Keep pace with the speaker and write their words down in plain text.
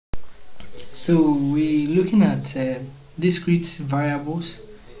So we're looking at discrete variables,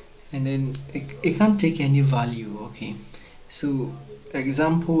 and then it can't take any value. Okay, so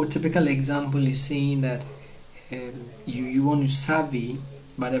typical example is saying that you want to survey,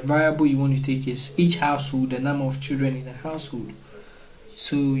 but the variable you want to take is each household, the number of children in a household.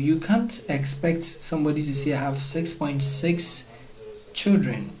 So you can't expect somebody to say I have 6.6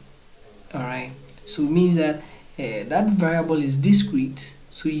 children. All right, so it means that that variable is discrete,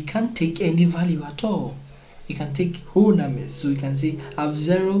 so you can't take any value at all. You can take whole numbers, so you can say I have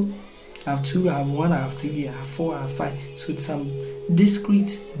 0, I have 2, I have 1, I have 3, I have 4, I have 5. So it's some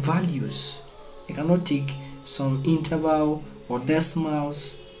discrete values. You cannot take some interval or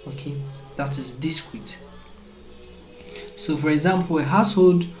decimals. Okay, that is discrete. So for example, a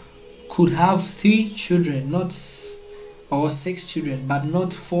household could have 3 children, or 6 children, but not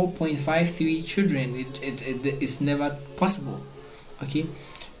 4.53 children. It's never possible. Okay,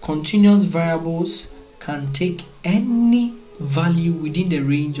 continuous variables can take any value within the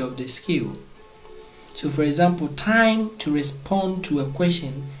range of the scale. So for example, time to respond to a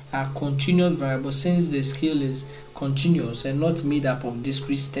question are continuous variables, since the scale is continuous and not made up of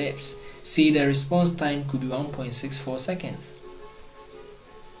discrete steps. Say the response time could be 1.64 seconds.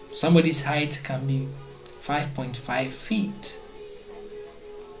 Somebody's height can be 5.5 feet.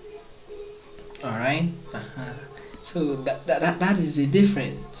 All right. So that is the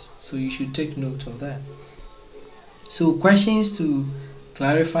difference. So you should take note of that. So questions to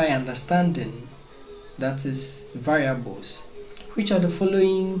clarify understanding, that is variables. Which of the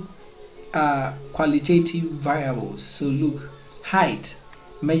following are qualitative variables? So look, height,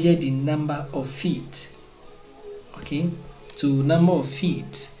 measure the number of feet. Okay, so number of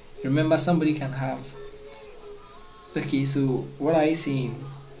feet. Remember, somebody can have. Okay, so what are you saying?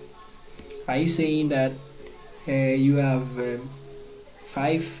 Are you saying that you have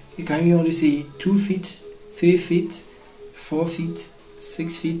 5? Can you only say 2 feet, 3 feet, 4 feet,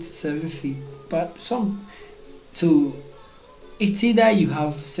 6 feet, 7 feet? But so it's either you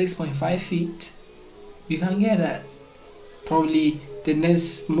have 6.5 feet. You can get that. Probably the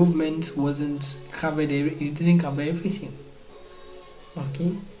next movement wasn't covered. It didn't cover everything.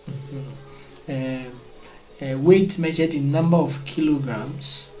 Okay. Weight measured in number of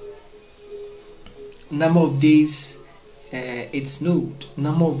kilograms. Number of days, it's node.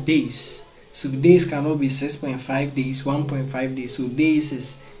 Number of days. So days cannot be 6.5 days, 1.5 days. So days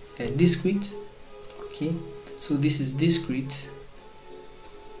is discrete. Okay. So this is discrete.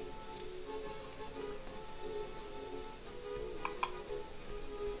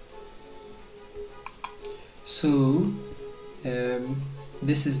 So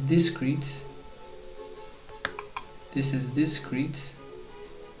this is discrete. This is discrete.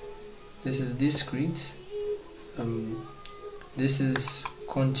 This is discrete. This is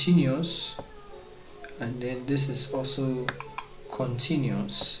continuous, and then this is also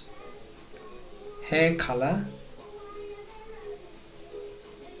continuous. Hair color,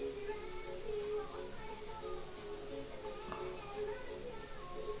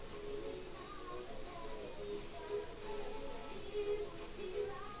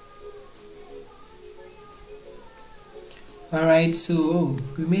 alright. So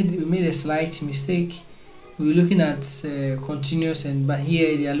we made a slight mistake. We were looking at continuous, but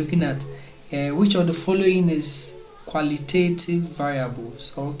here they are looking at which of the following is qualitative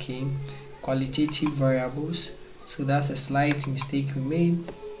variables. Okay, qualitative variables. So that's a slight mistake we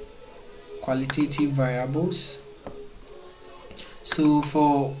made. Qualitative variables. So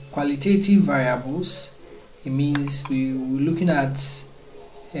for qualitative variables, it means we're looking at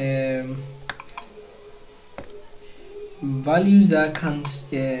values that can't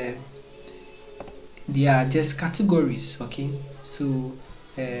they are just categories. Okay, so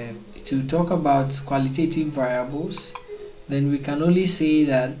to talk about qualitative variables, then we can only say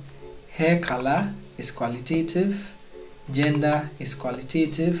that hair color is qualitative, gender is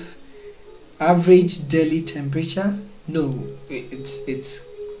qualitative, average daily temperature, no, it's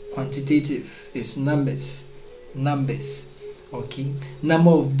quantitative, it's numbers. Okay,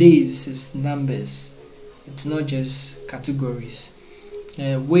 number of days is numbers, it's not just categories.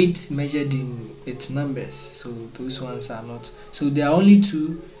 Weight measured in its numbers, so those ones are not. So there are only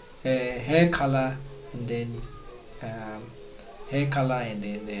two, hair color and then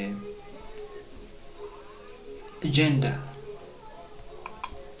gender.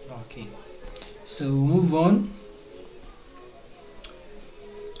 Okay, so move on.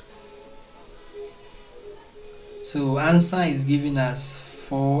 So answer is giving us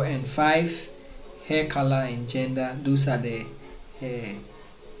 4 and 5. Hair color and gender, those are the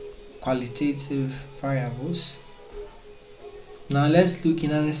qualitative variables. Now let's look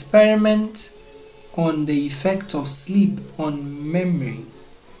in an experiment on the effect of sleep on memory.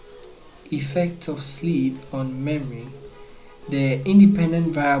 Effect of sleep on memory. The independent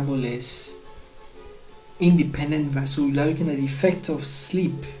variable is independent. So we are looking at the effect of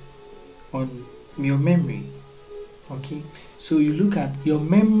sleep on your memory. Okay, so you look at your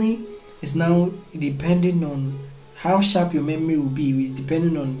memory is now depending on how sharp your memory will be, is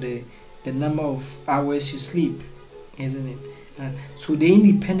depending on the number of hours you sleep, isn't it? So the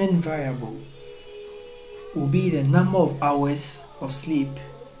independent variable will be the number of hours of sleep,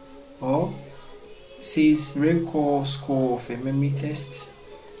 or says recall score of a memory test,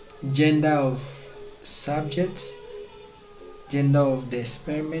 gender of subject, gender of the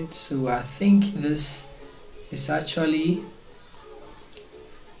experiment. So I think this is actually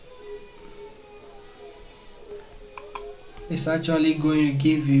going to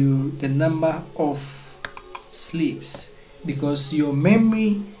give you the number of sleeps, because your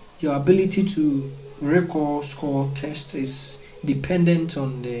memory, your ability to recall score test is dependent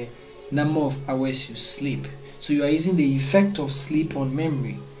on the number of hours you sleep. So you are using the effect of sleep on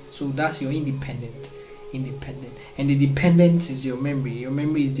memory. So that's your independent, and the dependent is your memory. Your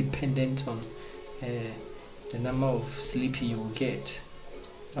memory is dependent on the number of sleep you will get.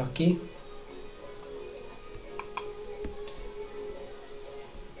 Okay.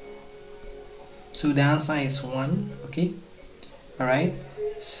 So the answer is 1. Okay. All right.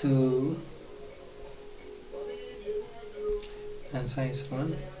 So answer is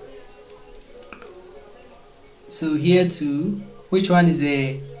 1. So here too, which one is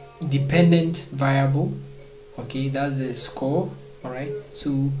a dependent variable? Okay, that's the score. All right.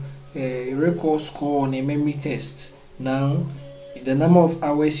 So recall score on a memory test. Now the number of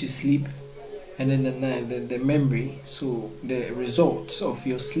hours you sleep, and then the memory. So the result of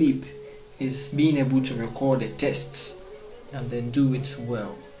your sleep is being able to record the tests and then do it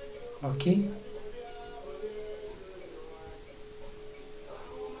well. Okay.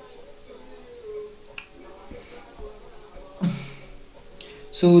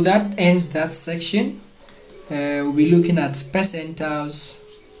 So that ends that section. We'll be looking at percentiles,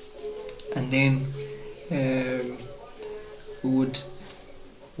 and then would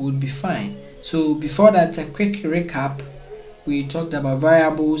be fine. So before that, a quick recap. We talked about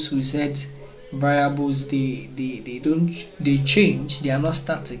variables. We said variables, they change. They are not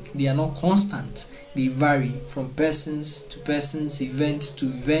static, they are not constant. They vary from persons to persons, event to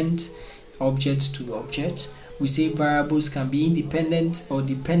event, object to object. We say variables can be independent or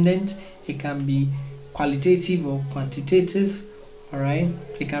dependent. It can be qualitative or quantitative. All right,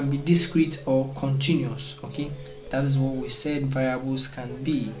 it can be discrete or continuous. Okay, that is what we said variables can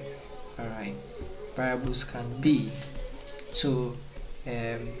be. All right, variables can be. So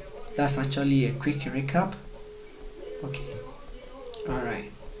that's actually a quick recap. Okay. All right.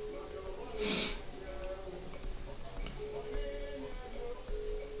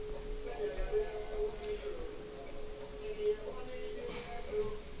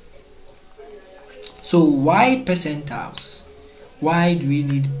 So why percentiles? Why do we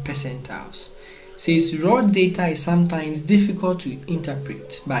need percentiles? Says raw data is sometimes difficult to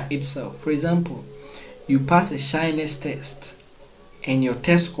interpret by itself. For example, you pass a shyness test and your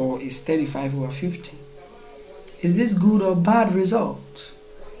test score is 35/50. Is this good or bad result?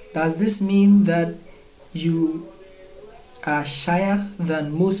 Does this mean that you are shyer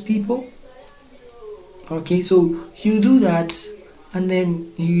than most people? Okay, so you do that and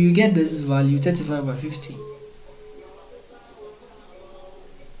then you get this value 35/50.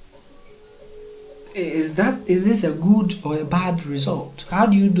 Is this a good or a bad result? How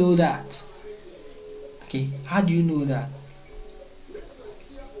do you know that? Okay, how do you know that?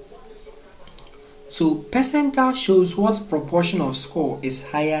 So percentile shows what proportion of score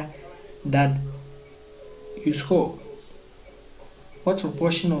is higher than you score. What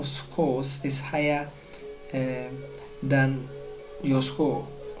proportion of scores is higher than your score?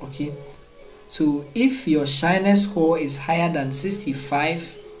 Okay, so if your shyness score is higher than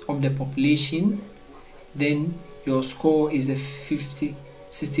 65 of the population, then your score is the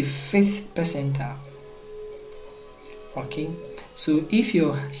 65th percentile. Okay, so if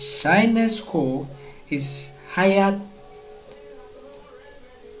your shyness score is higher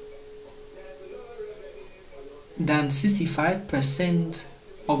than 65%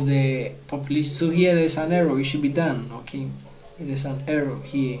 of the population, so here there's an error, it should be done. Okay, there's an error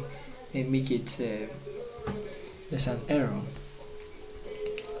here, and make it there's an error.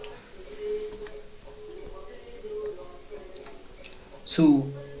 So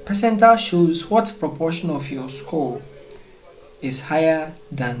percentile shows what proportion of your score is higher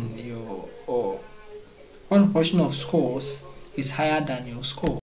than your, or what proportion of scores is higher than your score.